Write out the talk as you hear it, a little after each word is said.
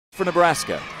for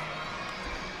Nebraska.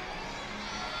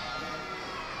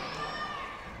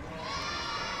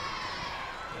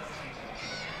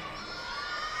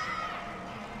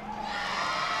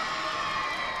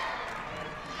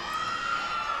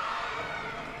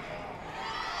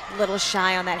 A little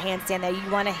shy on that handstand there.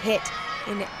 You want to hit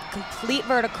in complete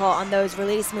vertical on those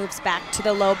release moves back to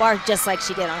the low bar, just like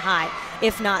she did on high.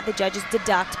 If not, the judges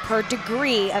deduct per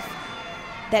degree of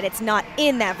that it's not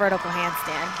in that vertical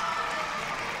handstand.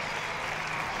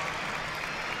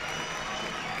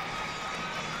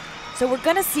 So we're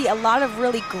going to see a lot of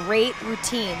really great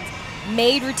routines,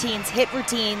 made routines, hit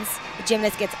routines. The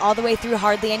gymnast gets all the way through,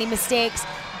 hardly any mistakes,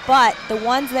 but the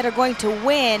ones that are going to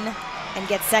win and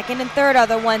get second and third are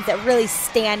the ones that really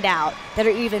stand out, that are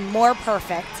even more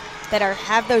perfect, that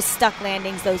have those stuck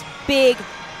landings, those big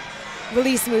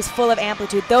release moves full of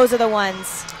amplitude. Those are the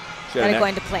ones that are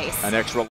going to place.